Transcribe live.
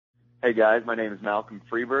Hey guys, my name is Malcolm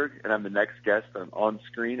Freeberg, and I'm the next guest on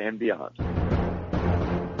Screen and Beyond.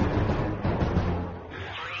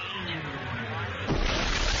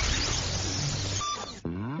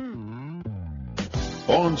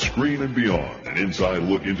 On Screen and Beyond, an inside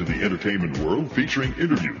look into the entertainment world featuring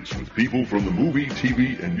interviews with people from the movie,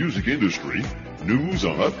 TV, and music industry, news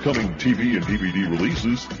on upcoming TV and DVD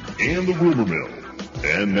releases, and the rumor mill.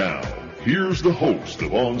 And now, here's the host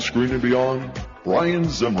of On Screen and Beyond, Brian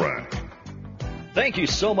Zemrak. Thank you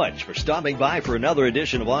so much for stopping by for another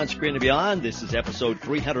edition of On Screen and Beyond. This is episode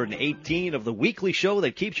 318 of the weekly show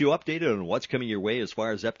that keeps you updated on what's coming your way as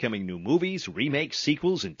far as upcoming new movies, remakes,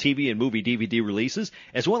 sequels, and TV and movie DVD releases,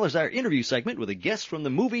 as well as our interview segment with a guest from the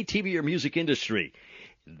movie, TV, or music industry.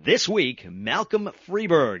 This week, Malcolm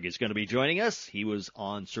Freeberg is going to be joining us. He was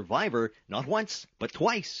on Survivor not once, but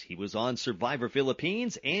twice. He was on Survivor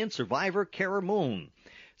Philippines and Survivor Karamoon.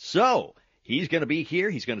 So, he's going to be here.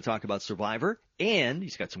 He's going to talk about Survivor, and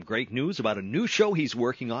he's got some great news about a new show he's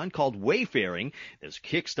working on called Wayfaring. There's a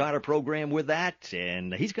Kickstarter program with that,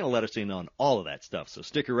 and he's going to let us in on all of that stuff. So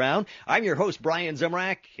stick around. I'm your host, Brian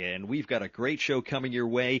Zemrak, and we've got a great show coming your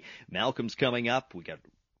way. Malcolm's coming up. We got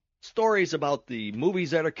stories about the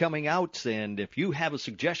movies that are coming out, and if you have a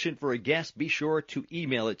suggestion for a guest, be sure to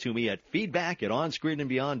email it to me at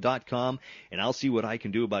feedback@onscreenandbeyond.com, and I'll see what I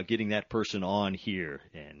can do about getting that person on here,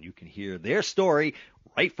 and you can hear their story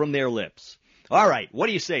right from their lips. All right, what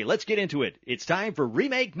do you say? Let's get into it. It's time for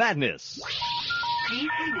Remake Madness.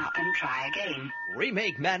 Please hang up and try again.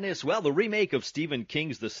 Remake Madness. Well, the remake of Stephen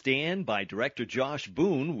King's The Stand by director Josh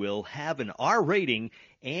Boone will have an R rating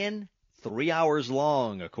and 3 hours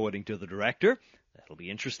long, according to the director. That'll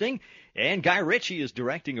be interesting. And Guy Ritchie is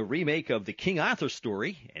directing a remake of the King Arthur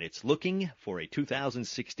story, and it's looking for a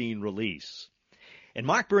 2016 release. And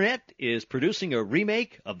Mark Burnett is producing a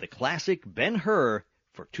remake of the classic Ben-Hur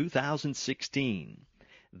for 2016.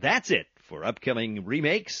 That's it for upcoming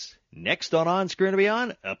remakes. Next on Screen and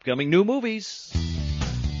Beyond, upcoming new movies.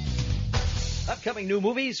 Upcoming new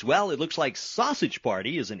movies, well, it looks like Sausage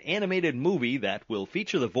Party is an animated movie that will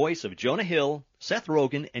feature the voice of Jonah Hill, Seth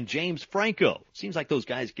Rogen, and James Franco. Seems like those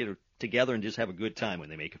guys get together and just have a good time when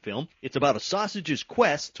they make a film. It's about a sausage's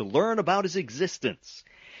quest to learn about his existence.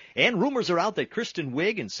 And rumors are out that Kristen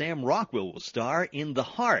Wiig and Sam Rockwell will star in The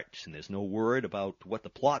Heart, and there's no word about what the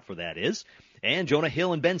plot for that is. And Jonah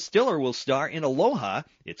Hill and Ben Stiller will star in Aloha.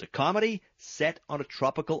 It's a comedy set on a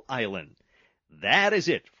tropical island. That is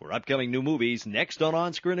it for upcoming new movies. Next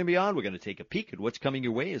on Screen and Beyond, we're going to take a peek at what's coming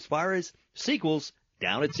your way as far as sequels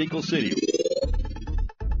down at Sequel City.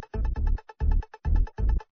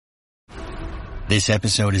 This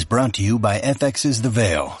episode is brought to you by FX's The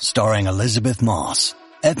Veil, starring Elizabeth Moss.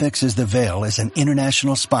 FX's The Veil is an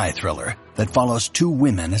international spy thriller that follows two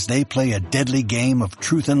women as they play a deadly game of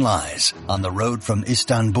truth and lies on the road from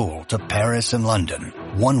Istanbul to Paris and London.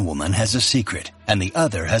 One woman has a secret, and the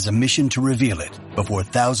other has a mission to reveal it before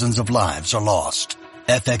thousands of lives are lost.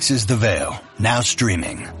 FX's The Veil, now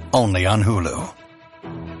streaming, only on Hulu.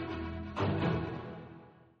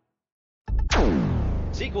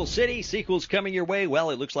 Sequel City, sequels coming your way.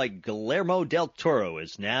 Well, it looks like Guillermo del Toro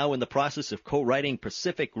is now in the process of co-writing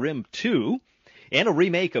Pacific Rim 2, and a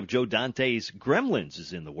remake of Joe Dante's Gremlins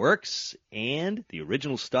is in the works, and the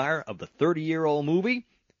original star of the 30-year-old movie,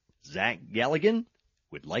 Zach Galligan,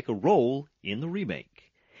 would like a role in the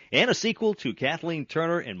remake. And a sequel to Kathleen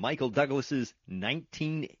Turner and Michael Douglas's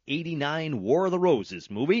 1989 War of the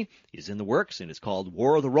Roses movie is in the works, and it's called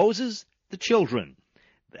War of the Roses, The Children.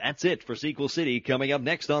 That's it for Sequel City. Coming up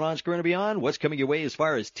next on Screen and Beyond, what's coming your way as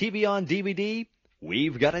far as TV on DVD?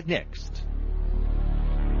 We've got it next.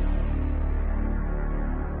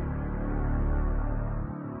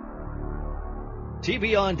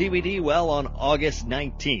 TV on DVD, well, on August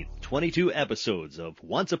 19th, 22 episodes of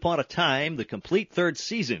Once Upon a Time, the complete third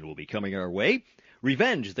season will be coming our way.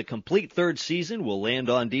 Revenge, the complete third season, will land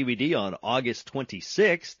on DVD on August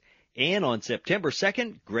 26th. And on September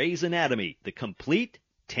 2nd, Grey's Anatomy, the complete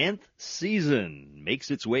 10th season, makes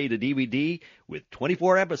its way to DVD with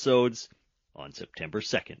 24 episodes on September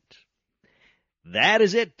 2nd. That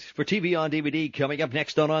is it for TV on DVD. Coming up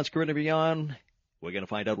next on Screen and Beyond, we're going to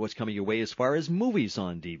find out what's coming your way as far as movies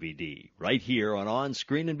on DVD, right here on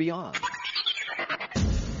Screen and Beyond.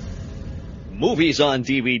 Movies on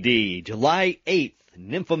DVD, July 8th,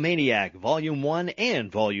 Nymphomaniac Volume 1 and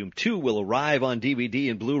Volume 2 will arrive on DVD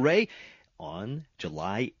and Blu-ray on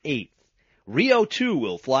July 8th. Rio 2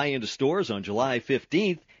 will fly into stores on July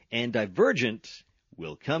 15th, and Divergent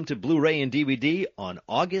will come to Blu-ray and DVD on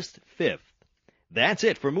August 5th. That's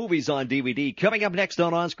it for movies on DVD. Coming up next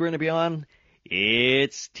on Screen and Beyond,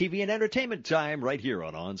 It's TV and entertainment time right here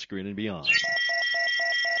on Screen and Beyond.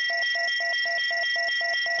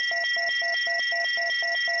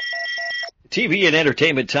 TV and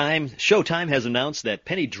entertainment time. Showtime has announced that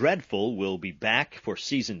Penny Dreadful will be back for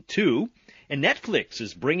season 2, and Netflix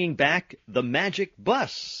is bringing back The Magic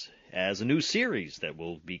Bus as a new series that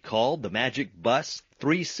will be called The Magic Bus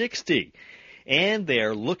 360, and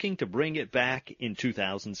they're looking to bring it back in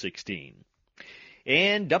 2016.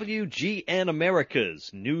 And WGN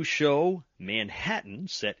America's new show, Manhattan,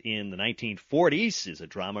 set in the 1940s, is a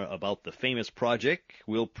drama about the famous project,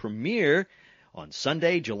 will premiere on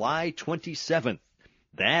Sunday, July 27th.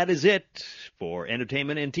 That is it for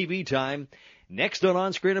entertainment and TV time. Next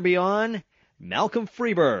on Screen and Beyond, Malcolm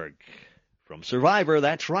Freeberg from Survivor.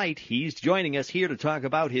 That's right. He's joining us here to talk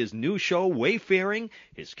about his new show, Wayfaring,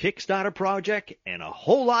 his Kickstarter project, and a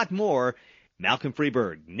whole lot more. Malcolm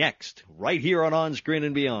Freeberg next, right here on Screen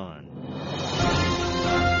and Beyond.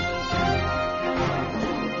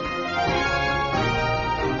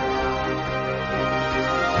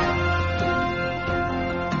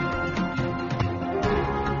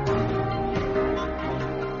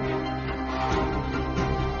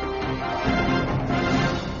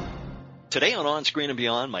 Today on Screen and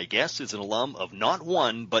Beyond, my guest is an alum of not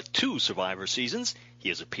one, but 2 Survivor seasons. He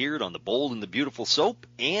has appeared on The Bold and the Beautiful soap,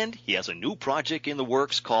 and he has a new project in the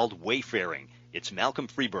works called Wayfaring. It's Malcolm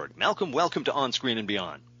Freeberg. Malcolm, welcome to On Screen and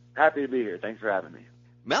Beyond. Happy to be here. Thanks for having me.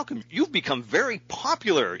 Malcolm, you've become very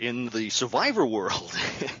popular in the Survivor world.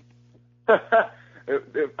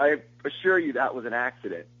 I assure you that was an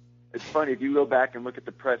accident. It's funny, if you go back and look at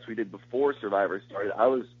the press we did before Survivor started, I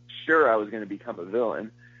was sure I was going to become a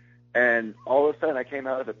villain. And all of a sudden, I came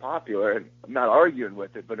out of it popular, and I'm not arguing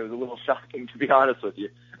with it, but it was a little shocking, to be honest with you.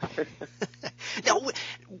 Now,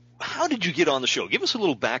 how did you get on the show? Give us a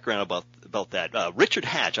little background about that. Richard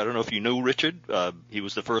Hatch, I don't know if you knew Richard. He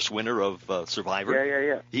was the first winner of Survivor.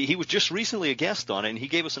 Yeah. He was just recently a guest on it, and he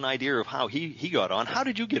gave us an idea of how he got on. How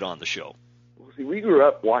did you get on the show? Well, see, we grew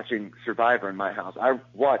up watching Survivor in my house. I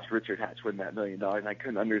watched Richard Hatch win that $1 million, and I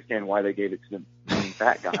couldn't understand why they gave it to the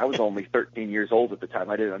fat guy. I was only 13 years old at the time.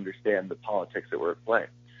 I didn't understand the politics that were at play.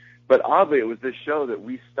 But oddly, it was this show that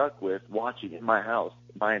we stuck with watching in my house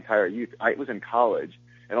my entire youth. I was in college,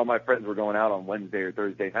 and all my friends were going out on Wednesday or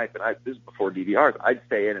Thursday nights, and this was before DVRs. I'd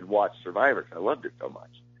stay in and watch Survivor because I loved it so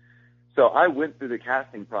much. So I went through the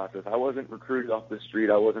casting process. I wasn't recruited off the street.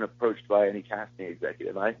 I wasn't approached by any casting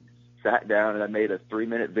executive. I sat down and I made a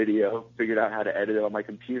 3-minute video, figured out how to edit it on my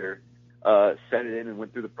computer, sent it in, and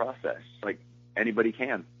went through the process like anybody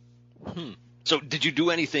can. So did you do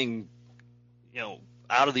anything,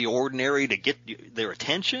 out of the ordinary to get their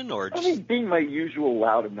attention, or just... I mean, being my usual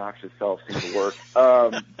loud, obnoxious self seemed to work.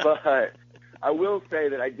 But I will say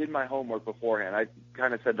that I did my homework beforehand. I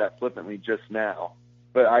kind of said that flippantly just now,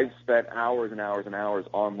 but I spent hours and hours and hours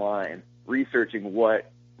online researching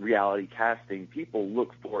what reality casting people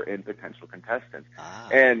look for in potential contestants.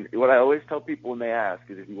 And what I always tell people when they ask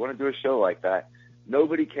is, if you want to do a show like that,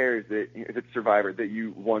 nobody cares that if it's Survivor that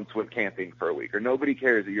you once went camping for a week, or nobody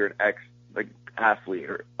cares that you're an athlete,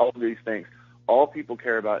 or all of these things. All people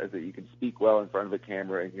care about is that you can speak well in front of a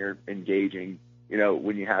camera and you're engaging,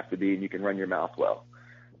 when you have to be, and you can run your mouth well.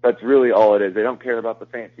 That's really all it is. They don't care about the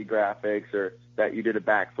fancy graphics or that you did a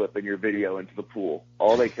backflip in your video into the pool.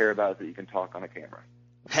 All they care about is that you can talk on a camera.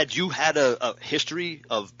 Had you had a history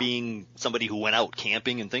of being somebody who went out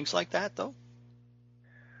camping and things like that, though?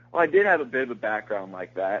 Well, I did have a bit of a background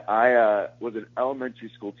like that. I was an elementary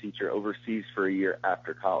school teacher overseas for a year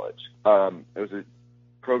after college. It was a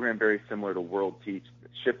program very similar to World Teach,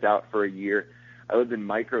 shipped out for a year. I lived in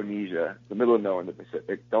Micronesia, the middle of nowhere in the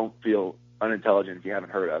Pacific. Don't feel unintelligent if you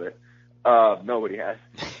haven't heard of it. Nobody has.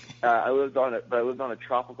 I lived on a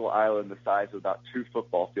tropical island the size of about 2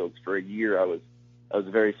 football fields for a year. I was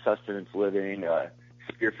very sustenance living,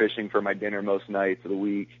 spearfishing for my dinner most nights of the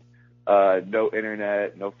week. No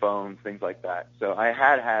internet, no phones, things like that. So I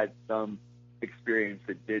had some experience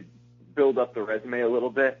that did build up the resume a little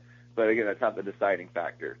bit, but again, that's not the deciding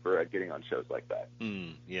factor for getting on shows like that.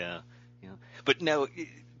 Yeah. But now,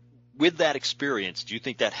 with that experience, do you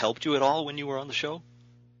think that helped you at all when you were on the show?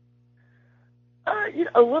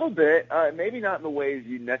 A little bit. Maybe not in the ways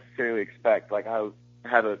you necessarily expect. Like, I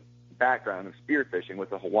have a background of spearfishing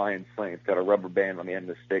with a Hawaiian sling. It's got a rubber band on the end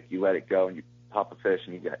of the stick. You let it go and you pop a fish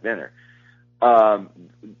and you get dinner.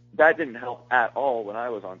 That didn't help at all when I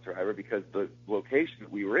was on Survivor, because the location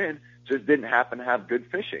that we were in just didn't happen to have good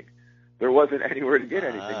fishing. There wasn't anywhere to get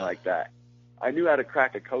anything like that. I knew how to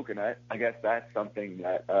crack a coconut. I guess that's something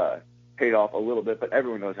that paid off a little bit, but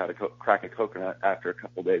everyone knows how to crack a coconut after a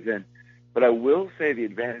couple days in. But I will say the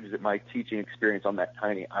advantage that my teaching experience on that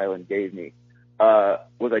tiny island gave me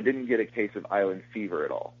was I didn't get a case of island fever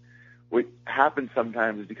at all. What happens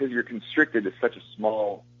sometimes is because you're constricted to such a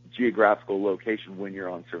small geographical location when you're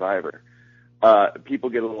on Survivor, people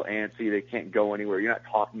get a little antsy. They can't go anywhere. You're not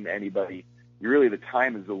talking to anybody. The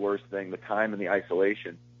time is the worst thing, the time and the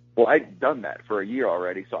isolation. Well, I'd done that for a year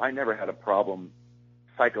already, so I never had a problem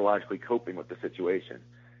psychologically coping with the situation.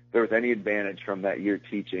 If there was any advantage from that year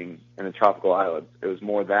teaching in the tropical islands, it was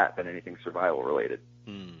more that than anything survival related.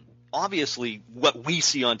 Obviously, what we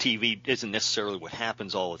see on TV isn't necessarily what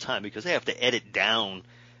happens all the time, because they have to edit down,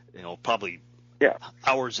 probably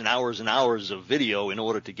hours and hours and hours of video in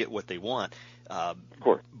order to get what they want. Of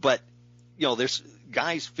course. But, there's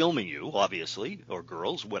guys filming you, obviously, or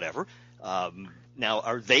girls, whatever. Now,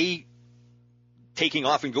 are they taking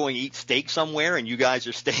off and going eat steak somewhere, and you guys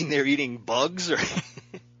are staying there eating bugs? Or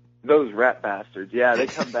Those rat bastards. Yeah, they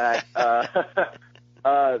come back.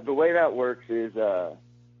 The way that works is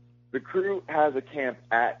the crew has a camp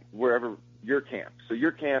at wherever your camp. So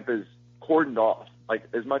your camp is cordoned off. Like,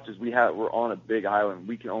 as much as we're on a big island,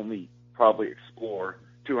 we can only probably explore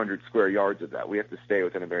 200 square yards of that. We have to stay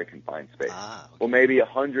within a very confined space. Okay. Well, maybe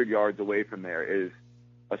 100 yards away from there is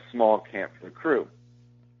a small camp for the crew.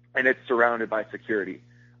 And it's surrounded by security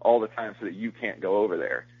all the time so that you can't go over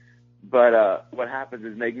there. But what happens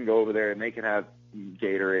is they can go over there and they can have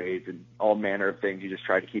Gatorades and all manner of things you just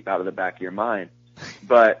try to keep out of the back of your mind.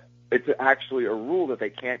 But it's actually a rule that they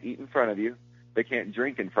can't eat in front of you, they can't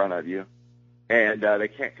drink in front of you, and they're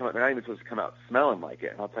not even supposed to come out smelling like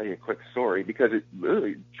it. And I'll tell you a quick story because it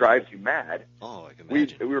really drives you mad. Oh, I can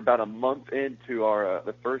imagine. We were about a month into our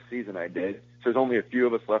the first season I did, so there's only a few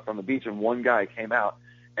of us left on the beach, and one guy came out,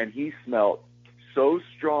 and he smelled so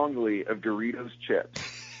strongly of Doritos chips,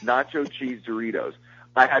 nacho cheese Doritos.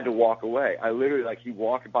 I had to walk away. I literally, he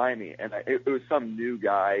walked by me, and it was some new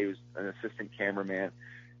guy. He was an assistant cameraman.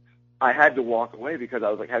 I had to walk away because I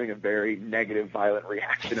was having a very negative, violent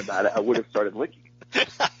reaction about it. I would have started licking.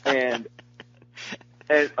 And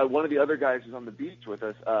one of the other guys who's on the beach with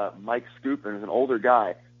us, Mike Scoopin, is an older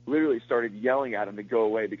guy, literally started yelling at him to go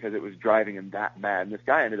away because it was driving him that mad. And this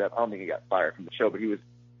guy ended up, I don't think he got fired from the show, but he was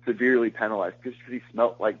severely penalized just because he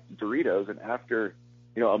smelled like Doritos. And after,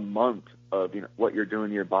 a month of what you're doing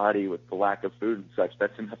to your body with the lack of food and such,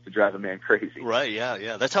 that's enough to drive a man crazy. Right,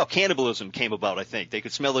 yeah. That's how cannibalism came about, I think. They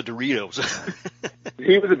could smell the Doritos.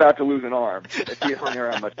 He was about to lose an arm if he hung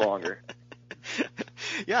around much longer.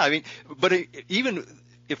 Yeah, I mean, but even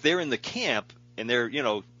if they're in the camp and they're,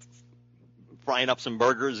 frying up some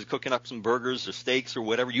burgers, cooking up some burgers or steaks or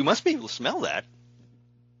whatever, you must be able to smell that.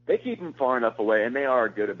 They keep them far enough away, and they are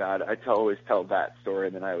good about it. I always tell that story,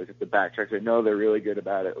 and then I always have to backtrack. I know they're really good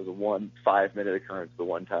about it. It was a 5-minute occurrence the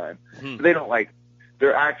one time. Hmm. So they don't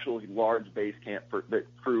their actual large base camp that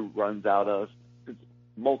crew runs out of, it's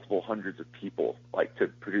multiple hundreds of people, to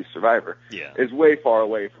produce Survivor, is way far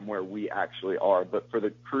away from where we actually are. But for the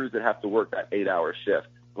crews that have to work that 8-hour shift,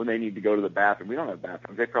 when they need to go to the bathroom, we don't have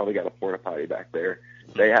bathrooms. They probably got a porta potty back there.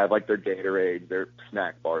 They have their Gatorade, their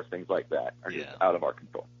snack bars, things like that are just out of our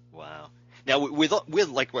control. Wow. Now, with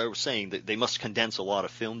like what I was saying, that they must condense a lot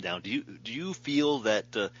of film down. Do you feel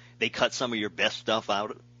that they cut some of your best stuff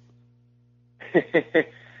out?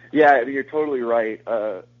 Yeah, you're totally right.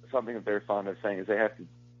 Something that they're fond of saying is they have to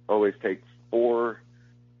always take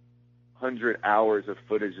 400 hours of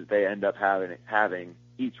footage that they end up having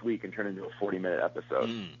each week and turn into a 40-minute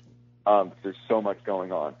episode. There's so much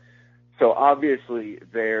going on. So obviously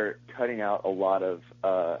they're cutting out a lot of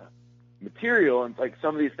material, and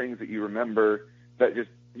some of these things that you remember that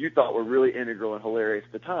just you thought were really integral and hilarious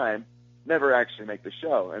at the time never actually make the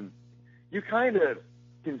show. And you kind of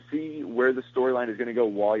can see where the storyline is going to go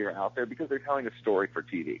while you're out there because they're telling a story for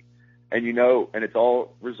TV. And and it's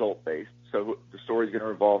all result-based, so the story's going to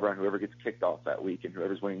revolve around whoever gets kicked off that week and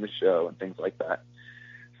whoever's winning the show and things like that.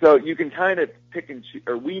 So you can kind of pick and choose,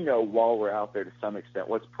 or we know while we're out there to some extent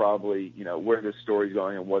what's probably, where the story's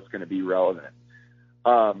going and what's going to be relevant.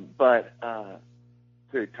 But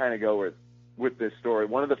to kind of go with this story,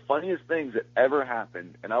 one of the funniest things that ever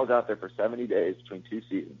happened, and I was out there for 70 days between 2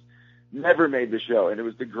 seasons, never made the show, and it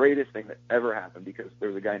was the greatest thing that ever happened because there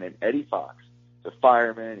was a guy named Eddie Fox. He's a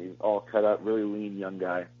fireman. He was all cut up, really lean young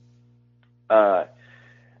guy.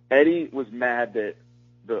 Eddie was mad that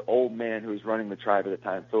the old man who was running the tribe at the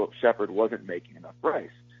time, Philip Shepard, wasn't making enough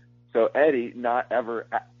rice. So Eddie,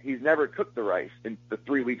 he's never cooked the rice in the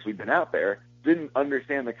 3 weeks we've been out there, didn't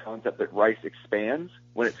understand the concept that rice expands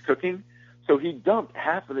when it's cooking. So he dumped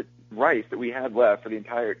half of the rice that we had left for the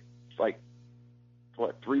entire,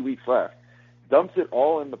 3 weeks left, dumps it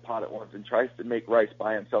all in the pot at once and tries to make rice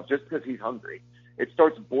by himself just because he's hungry. It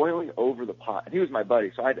starts boiling over the pot. And he was my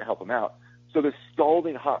buddy, so I had to help him out. So this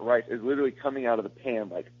scalding hot rice is literally coming out of the pan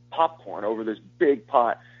like popcorn over this big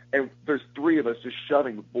pot. And there's 3 of us just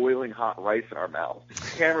shoving boiling hot rice in our mouths.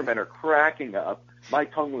 Cameramen are cracking up. My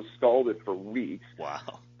tongue was scalded for weeks. Wow.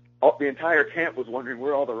 The entire camp was wondering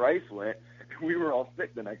where all the rice went. We were all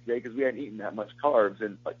sick the next day because we hadn't eaten that much carbs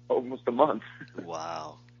in like almost a month.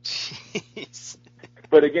 Wow. Jeez.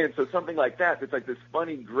 But again, so something like that, it's like this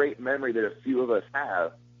funny, great memory that a few of us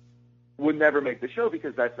have, would never make the show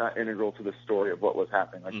because that's not integral to the story of what was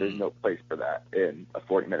happening. Like, there's no place for that in a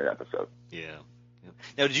 40-minute episode. Yeah.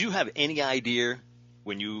 Now, did you have any idea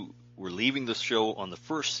when you were leaving the show on the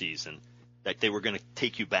first season that they were going to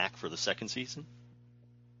take you back for the second season?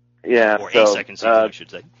 Yeah. Or a second season, I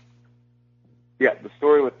should say. Yeah, the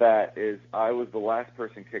story with that is I was the last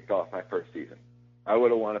person kicked off my first season. I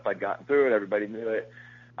would have won if I'd gotten through it. Everybody knew it.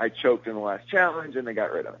 I choked in the last challenge, and they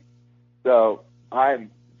got rid of me. So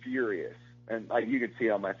I'm furious. And you can see it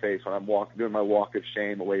on my face when I'm doing my walk of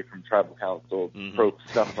shame away from tribal council, pro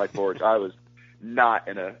stuff like Forge. I was not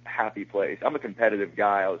in a happy place. I'm a competitive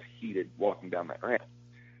guy. I was heated walking down that ramp.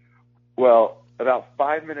 Well, about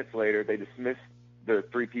 5 minutes later, they dismissed the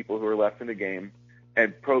 3 people who were left in the game,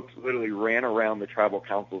 and Probst literally ran around the tribal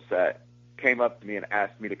council set, came up to me and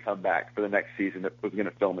asked me to come back for the next season that was going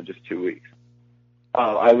to film in just 2 weeks.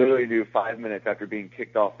 I literally knew 5 minutes after being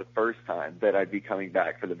kicked off the first time that I'd be coming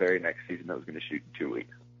back for the very next season that was going to shoot in 2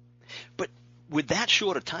 weeks. But with that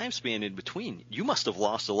short a time span in between, you must have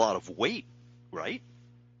lost a lot of weight, right?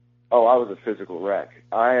 Oh, I was a physical wreck.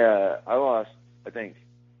 I lost, I think,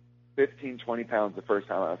 15, 20 pounds the first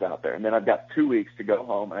time I was out there. And then I've got 2 weeks to go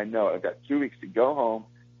home. And I know I've got 2 weeks to go home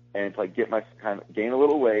and to like gain a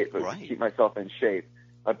little weight, but keep myself in shape.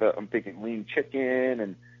 I'm thinking lean chicken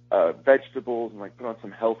and vegetables and like put on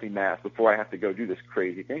some healthy mass before I have to go do this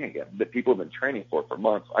crazy thing again that people have been training for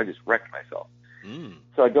months. I just wrecked myself.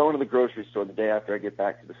 So I go into the grocery store the day after I get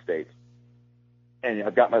back to the States, and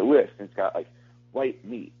I've got my list, and it's got like white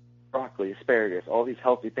meat, broccoli, asparagus, all these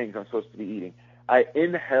healthy things I'm supposed to be eating. I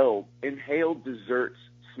inhaled desserts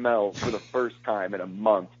smell for the first time in a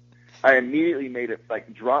month. I immediately made it,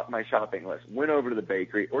 like, drop my shopping list, went over to the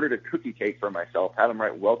bakery, ordered a cookie cake for myself, had them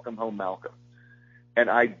write "Welcome Home, Malcolm." And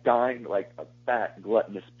I dined like a fat,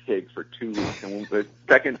 gluttonous pig for 2 weeks. And when the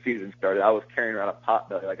second season started, I was carrying around a pot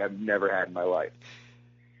belly like I've never had in my life.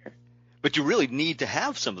 But you really need to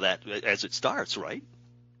have some of that as it starts, right?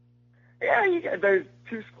 Yeah, there's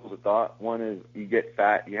 2 schools of thought. One is you get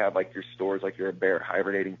fat, you have like your stores like you're a bear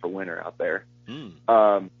hibernating for winter out there.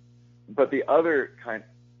 But the other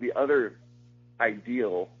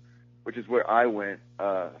ideal, which is where I went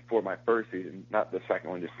for my first season, not the second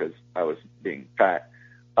one just because I was being fat.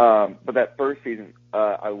 But that first season,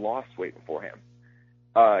 I lost weight beforehand.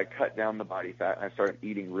 I cut down the body fat, and I started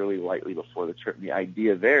eating really lightly before the trip. And the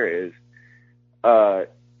idea there is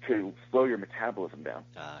to slow your metabolism down.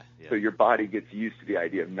 So your body gets used to the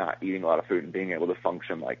idea of not eating a lot of food and being able to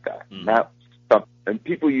function like that. And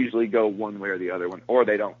people usually go one way or the other one, or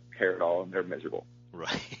they don't care at all and they're miserable.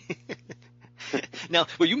 Right. Now,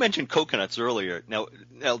 well, you mentioned coconuts earlier. Now,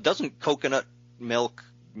 doesn't coconut milk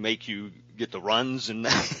make you get the runs and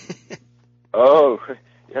that? Oh,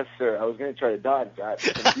 yes, sir. I was going to try to dodge that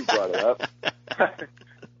since you brought it up.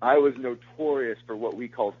 I was notorious for what we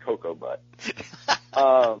called cocoa butt.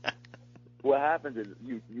 What happens is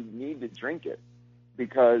you need to drink it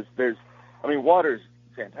because water's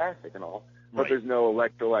fantastic and all, but there's no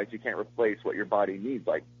electrolytes. You can't replace what your body needs,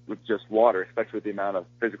 like with just water, especially with the amount of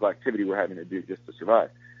physical activity we're having to do just to survive.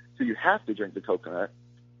 So you have to drink the coconut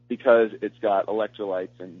because it's got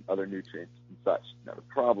electrolytes and other nutrients and such. Now, the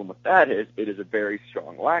problem with that is it is a very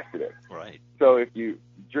strong laxative. Right. So if you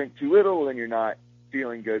drink too little, then you're not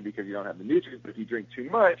feeling good because you don't have the nutrients. But if you drink too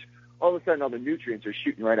much, all of a sudden all the nutrients are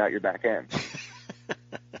shooting right out your back end.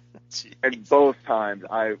 And both times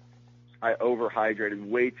I overhydrated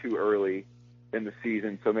way too early in the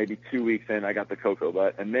season, so maybe 2 weeks in I got the cocoa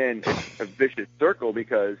butt. And then it's a vicious circle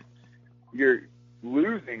because you're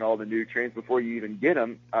losing all the nutrients before you even get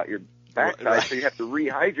them out your backside, so you have to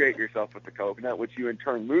rehydrate yourself with the coconut, which you in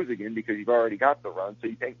turn lose again because you've already got the run, so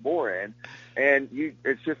you take more in. And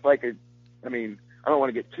it's just like I don't want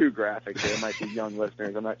to get too graphic. There might be young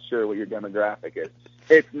listeners. I'm not sure what your demographic is.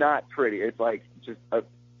 It's not pretty. It's like just a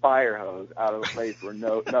fire hose out of a place where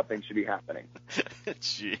nothing should be happening.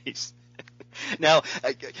 Jeez. Now,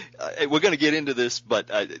 we're going to get into this,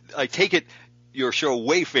 but I take it your show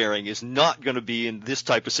Wayfaring is not going to be in this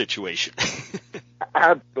type of situation.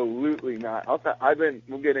 Absolutely not.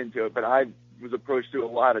 We'll get into it, but I've was approached to a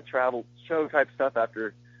lot of travel show type stuff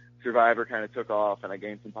after Survivor kind of took off and I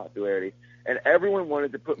gained some popularity. And everyone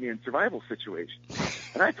wanted to put me in survival situations.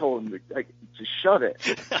 And I told them to shove it.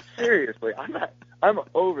 Seriously, I'm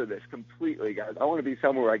over this completely, guys. I want to be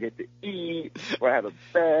somewhere where I get to eat, where I have a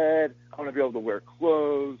bed. I want to be able to wear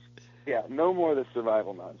clothes. Yeah, no more of the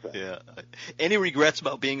survival nonsense. Yeah. Any regrets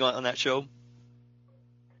about being on that show?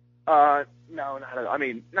 No, not. I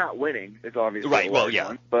mean, not winning is obviously right. Well, yeah.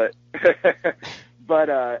 One, but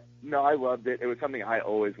no, I loved it. It was something I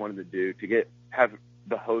always wanted to do, to have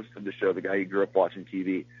the host of the show, the guy you grew up watching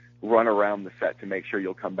TV, run around the set to make sure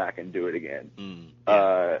you'll come back and do it again.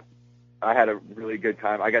 Yeah. I had a really good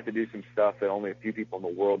time. I got to do some stuff that only a few people in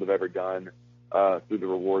the world have ever done through the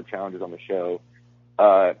reward challenges on the show.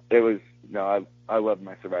 I loved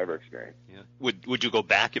my Survivor experience. Yeah. Would you go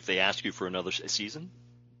back if they asked you for another season?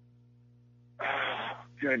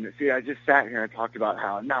 Goodness, see, I just sat here and talked about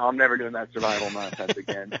how I'm never doing that survival nonsense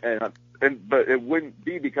again. But it wouldn't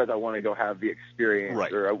be because I want to go have the experience,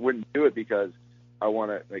 right. Or I wouldn't do it because I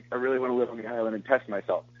really want to live on the island and test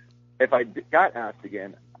myself. If I got asked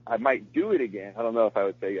again, I might do it again. I don't know if I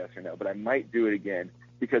would say yes or no, but I might do it again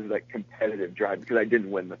because of that competitive drive, because I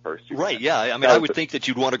didn't win the first two. Right, yeah. I mean, I would think that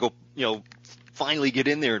you'd want to go, finally get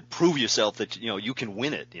in there and prove yourself that, you can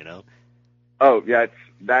win it, Oh, yeah,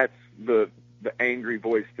 that's the angry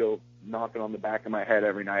voice still knocking on the back of my head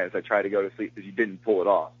every night as I try to go to sleep because you didn't pull it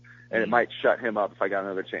off. And it might shut him up if I got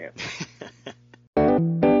another chance.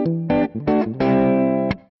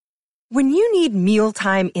 When you need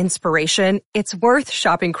mealtime inspiration, it's worth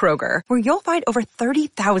shopping Kroger, where you'll find over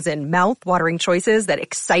 30,000 mouth-watering choices that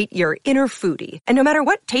excite your inner foodie. And no matter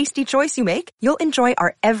what tasty choice you make, you'll enjoy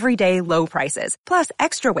our everyday low prices, plus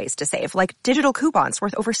extra ways to save, like digital coupons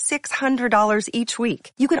worth over $600 each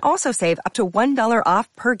week. You can also save up to $1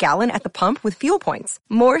 off per gallon at the pump with fuel points.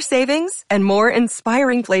 More savings and more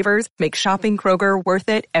inspiring flavors make shopping Kroger worth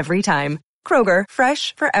it every time. Kroger,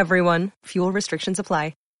 fresh for everyone. Fuel restrictions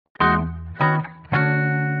apply.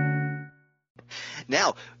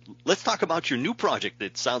 Now, let's talk about your new project.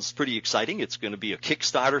 That sounds pretty exciting. It's going to be a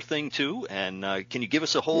Kickstarter thing, too. And can you give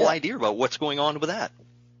us a whole idea about what's going on with that?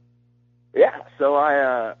 Yeah, so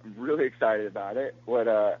I'm really excited about it.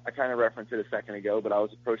 I kind of referenced it a second ago, but I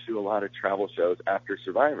was approached to a lot of travel shows after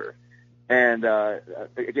Survivor. And,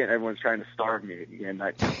 again, everyone's trying to starve me again.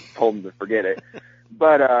 I told them to forget it.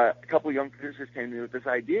 But a couple of young producers came to me with this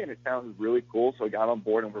idea, and it sounded really cool, so I got on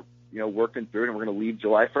board, and we're working through it, and we're going to leave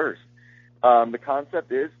July 1st. The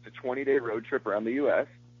concept is it's a 20-day road trip around the U.S.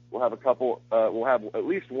 We'll have we'll have at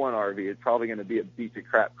least one RV. It's probably going to be a beat to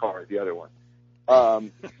crap car, the other one.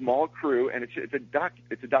 Small crew, and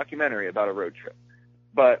it's a documentary about a road trip.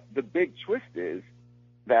 But the big twist is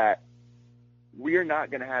that we are not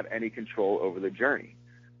going to have any control over the journey.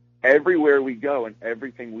 Everywhere we go and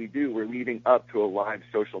everything we do, we're leading up to a live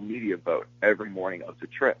social media vote every morning of the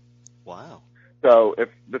trip. Wow. So if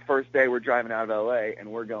the first day we're driving out of L.A.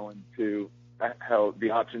 and we're going to,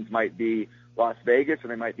 the options might be Las Vegas or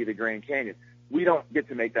they might be the Grand Canyon. We don't get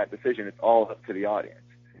to make that decision. It's all up to the audience.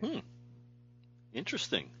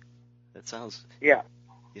 Interesting. That sounds... Yeah.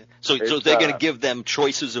 So they're going to give them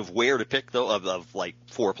choices of where to pick, though, of like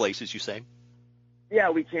 4 places, you say? Yeah,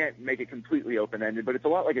 we can't make it completely open-ended, but it's a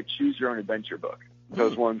lot like a choose-your-own-adventure book.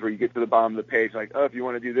 Those ones where you get to the bottom of the page, like, if you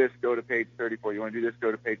want to do this, go to page 34. You want to do this, go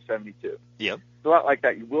to page 72. Yep. It's a lot like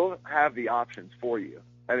that. You will have the options for you,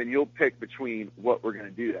 and then you'll pick between what we're going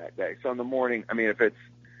to do that day. So in the morning,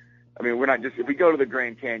 we're not just, if we go to the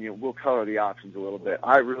Grand Canyon, we'll color the options a little bit.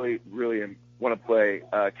 I really, really want to play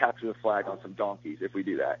capture the flag on some donkeys if we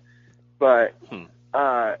do that.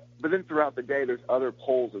 But then throughout the day, there's other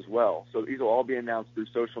polls as well. So these will all be announced through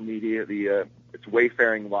social media. It's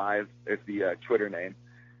Wayfaring Live is the Twitter name.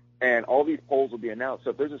 And all these polls will be announced.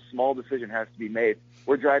 So if there's a small decision has to be made,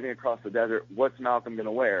 we're driving across the desert, what's Malcolm going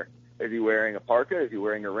to wear? Is he wearing a parka? Is he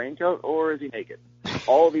wearing a raincoat? Or is he naked?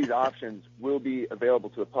 All these options will be available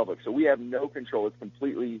to the public. So we have no control. It's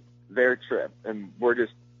completely their trip. And we're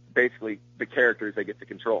just basically the characters they get to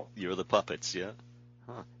control. You're the puppets, yeah.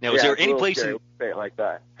 Huh. Now, is there any place say it like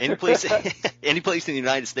that? Any place in the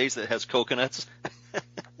United States that has coconuts?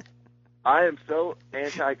 I am so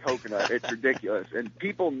anti-coconut. It's ridiculous. And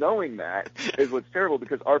people knowing that is what's terrible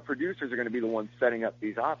because our producers are going to be the ones setting up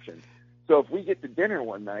these options. So if we get to dinner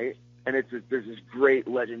one night and there's this great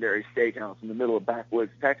legendary steakhouse in the middle of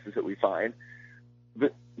backwoods Texas that we find,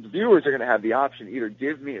 the viewers are going to have the option either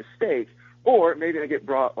give me a steak or maybe I get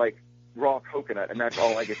brought like raw coconut, and that's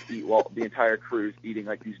all I get to eat while the entire crew's eating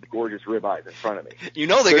like these gorgeous ribeyes in front of me. You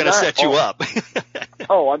know they're going to set you up.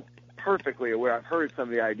 perfectly aware. I've heard some of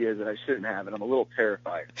the ideas that I shouldn't have, and I'm a little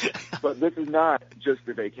terrified. But this is not just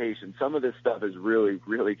a vacation. Some of this stuff is really,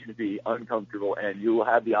 really going to be uncomfortable, and you will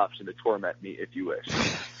have the option to torment me if you wish.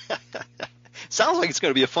 Sounds like it's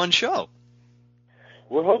going to be a fun show.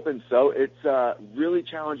 We're hoping so. It's a really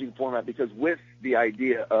challenging format because with the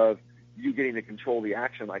idea of you getting to control the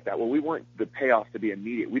action like that, well, we want the payoff to be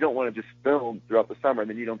immediate. We don't want to just film throughout the summer and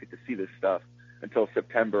then you don't get to see this stuff until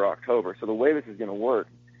September, October. So the way this is going to work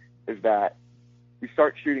is that we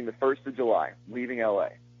start shooting the 1st of July, leaving LA.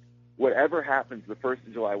 Whatever happens the 1st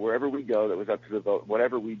of July, wherever we go that was up to the vote,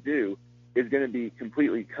 whatever we do is going to be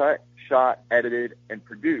completely cut, shot, edited, and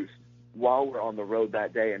produced while we're on the road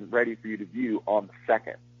that day and ready for you to view on the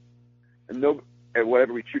 2nd. And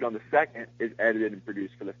whatever we shoot on the 2nd is edited and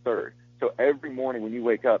produced for the 3rd. So every morning when you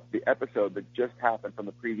wake up, the episode that just happened from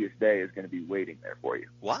the previous day is going to be waiting there for you.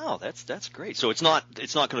 Wow, that's great. So it's not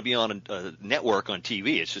going to be on a network on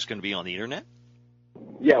TV. It's just going to be on the internet?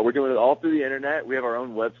 Yeah, we're doing it all through the internet. We have our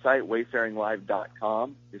own website,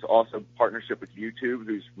 wayfaringlive.com. There's also a partnership with YouTube,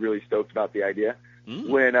 who's really stoked about the idea.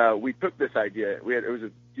 When we took this idea, it was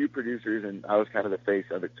a few producers, and I was kind of the face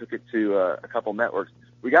of it, took it to a couple networks.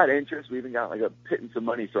 We got interest. We even got like a pittance of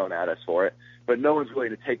money thrown at us for it, but no one's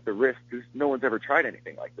willing to take the risk because no one's ever tried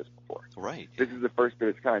anything like this before. Right. This is the first of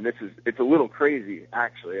its kind. It's a little crazy,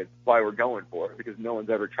 actually. It's why we're going for it, because no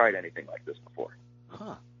one's ever tried anything like this before.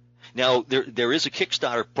 Huh. Now, there is a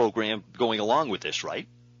Kickstarter program going along with this, right?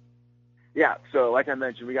 Yeah, so like I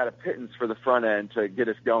mentioned, we got a pittance for the front end to get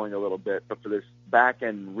us going a little bit, but for this back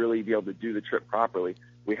end, really be able to do the trip properly,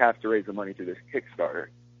 we have to raise the money through this Kickstarter.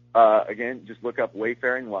 Again, just look up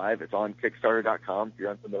Wayfaring Live. It's on Kickstarter.com. If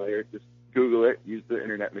you're unfamiliar, just Google it. Use the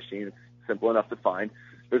internet machine. It's simple enough to find.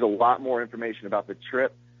 There's a lot more information about the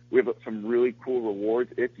trip. We have some really cool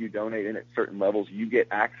rewards. If you donate in at certain levels, you get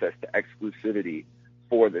access to exclusivity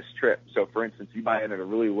for this trip. So, for instance, you buy in at a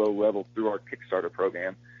really low level through our Kickstarter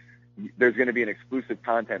program, there's going to be an exclusive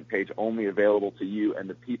content page only available to you and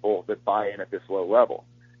the people that buy in at this low level.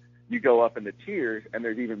 You go up in the tiers, and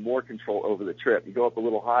there's even more control over the trip. You go up a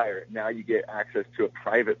little higher, now you get access to a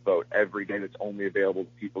private vote every day that's only available to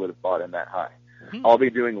people that have bought in that high. Mm-hmm. I'll be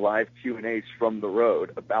doing live Q&As from the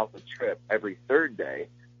road about the trip every third day.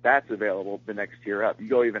 That's available the next tier up. You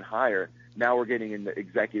go even higher, now we're getting into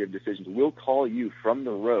executive decisions. We'll call you from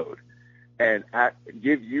the road and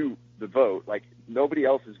give you the vote. Like, nobody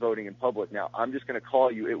else is voting in public now. I'm just going to call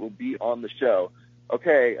you. It will be on the show.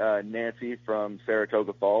 Okay, Nancy from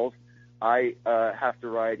Saratoga Falls, I have to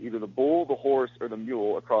ride either the bull, the horse, or the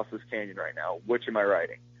mule across this canyon right now. Which am I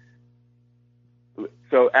riding?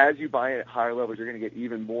 So as you buy it at higher levels, you're going to get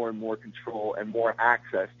even more and more control and more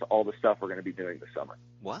access to all the stuff we're going to be doing this summer.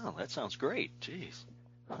 Wow, that sounds great. Jeez.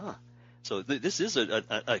 Huh. So this is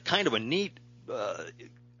a kind of a neat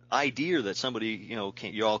idea that somebody,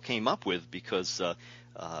 you all came up with, because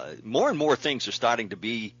more and more things are starting to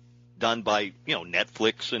be done by,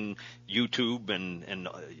 Netflix and YouTube and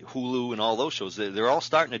Hulu and all those shows. They're all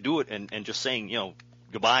starting to do it and just saying,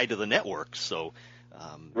 goodbye to the networks. So.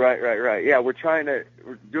 Right. Yeah, we're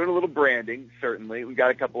doing a little branding, certainly. We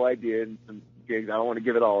got a couple ideas and some gigs. I don't want to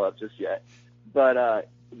give it all up just yet. But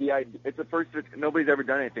it's the first, nobody's ever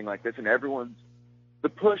done anything like this, and the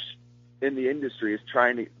push in the industry is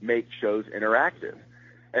trying to make shows interactive.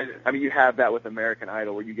 And, I mean, you have that with American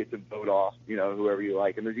Idol where you get to vote off, whoever you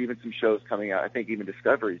like. And there's even some shows coming out. I think even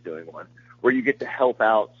Discovery's doing one where you get to help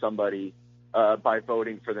out somebody by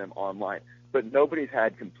voting for them online. But nobody's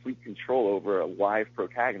had complete control over a live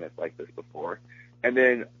protagonist like this before. And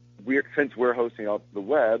then since we're hosting off the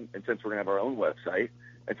web, and since we're going to have our own website,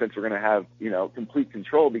 and since we're going to have, complete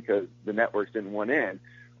control because the networks didn't want in,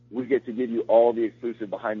 we get to give you all the exclusive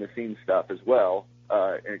behind-the-scenes stuff as well,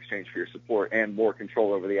 in exchange for your support and more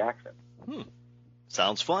control over the accent.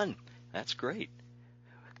 Sounds fun. That's great.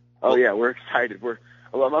 Oh, yeah, we're excited.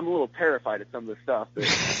 I'm a little terrified at some of the stuff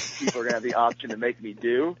that people are going to have the option to make me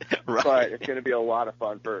do, right. But it's going to be a lot of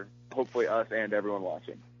fun for hopefully us and everyone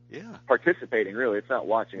watching. Yeah. Participating, really. It's not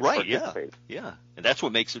watching, it's participating. Yeah. And that's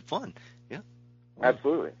what makes it fun. Yeah.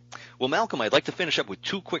 Absolutely. Well, Malcolm, I'd like to finish up with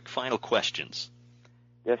two quick final questions.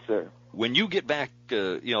 Yes, sir. When you get back,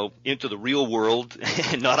 into the real world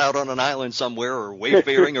and not out on an island somewhere or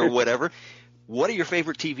wayfaring or whatever, what are your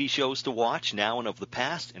favorite TV shows to watch now and of the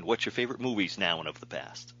past, and what's your favorite movies now and of the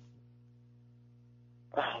past?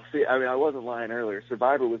 Oh, see, I mean, I wasn't lying earlier.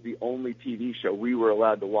 Survivor was the only TV show we were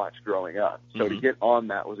allowed to watch growing up. So to get on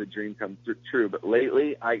that was a dream come true. But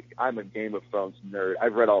lately, I'm a Game of Thrones nerd.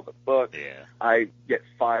 I've read all the books. Yeah. I get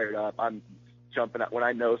fired up. I'm jumping up. When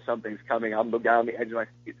I know something's coming, I'm the guy on the edge of my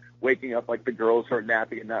seat. waking up like the girls who are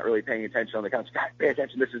napping and not really paying attention on the couch. God, pay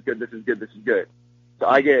attention. This is good. This is good. This is good. So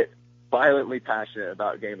I get violently passionate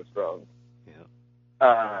about Game of Thrones.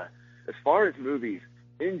 Yeah. As far as movies,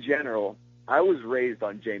 in general, I was raised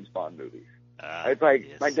on James Bond movies. It's like,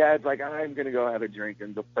 yes. My dad's like, I'm going to go have a drink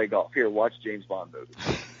and go play golf. Here, watch James Bond movies.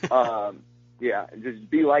 Yeah, just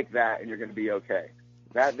be like that and you're going to be okay.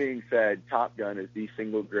 That being said, Top Gun is the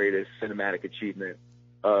single greatest cinematic achievement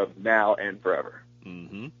of now and forever.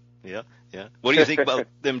 Mm-hmm. Yeah, yeah. What do you think about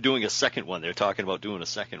them doing a second one? They're talking about doing a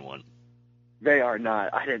second one. They are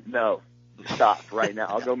not. I didn't know. Stop right now.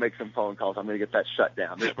 I'll go make some phone calls. I'm going to get that shut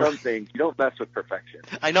down. There's some things you don't mess with perfection.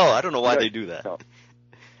 I know. I don't know why they do that. No,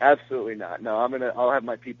 absolutely not. No, I'll have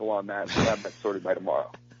my people on that. We'll have that sorted by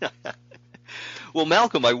tomorrow. Well,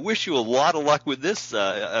 Malcolm, I wish you a lot of luck with this.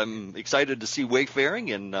 I'm excited to see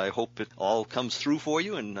Wayfaring, and I hope it all comes through for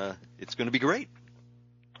you, and it's going to be great.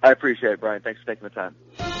 I appreciate it, Brian. Thanks for taking the time.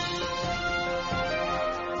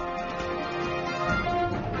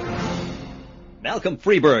 Malcolm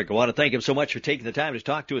Freeberg, I want to thank him so much for taking the time to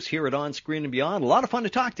talk to us here at On Screen and Beyond. A lot of fun to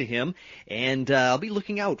talk to him, and I'll be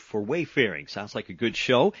looking out for Wayfaring. Sounds like a good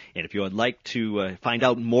show, and if you would like to find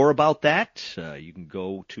out more about that, you can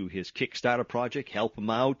go to his Kickstarter project, help him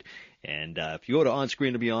out, and if you go to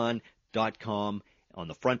onscreenandbeyond.com, on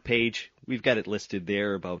the front page, we've got it listed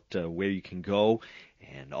there about where you can go.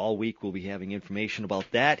 And all week we'll be having information about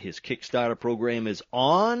that. His Kickstarter program is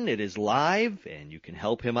on. It is live, and you can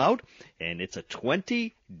help him out. And it's a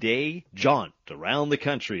 20-day jaunt around the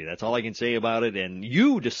country. That's all I can say about it. And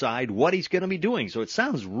you decide what he's going to be doing. So it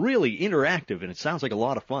sounds really interactive, and it sounds like a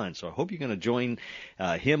lot of fun. So I hope you're going to join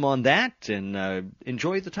him on that and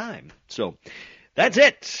enjoy the time. So that's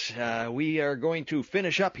it. We are going to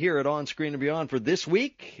finish up here at On Screen and Beyond for this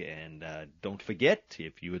week. And don't forget,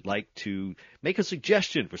 if you would like to make a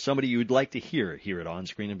suggestion for somebody you would like to hear here at On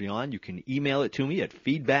Screen and Beyond, you can email it to me at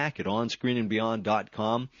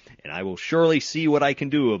feedback@onscreenandbeyond.com, and I will surely see what I can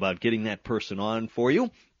do about getting that person on for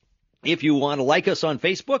you. If you want to like us on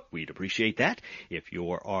Facebook, we'd appreciate that. If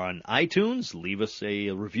you're on iTunes, leave us a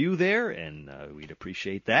review there, and we'd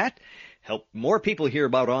appreciate that. Help more people hear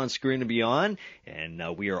about On Screen and Beyond, and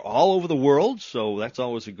we are all over the world, so that's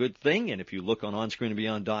always a good thing. And if you look on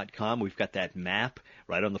onscreenandbeyond.com, we've got that map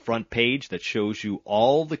right on the front page that shows you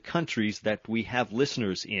all the countries that we have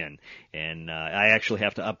listeners in. And I actually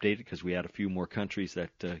have to update it because we had a few more countries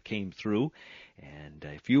that came through. And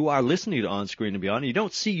if you are listening to On Screen and Beyond and you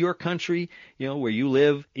don't see your country, where you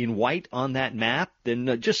live in white on that map,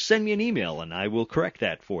 then just send me an email and I will correct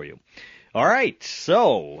that for you. All right,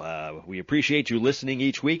 so we appreciate you listening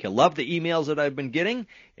each week. I love the emails that I've been getting,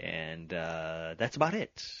 and that's about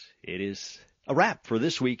it. It is a wrap for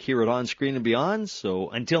this week here at On Screen and Beyond. So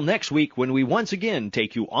until next week, when we once again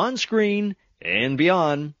take you on screen and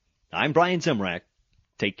beyond, I'm Brian Zemrak.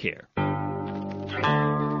 Take care.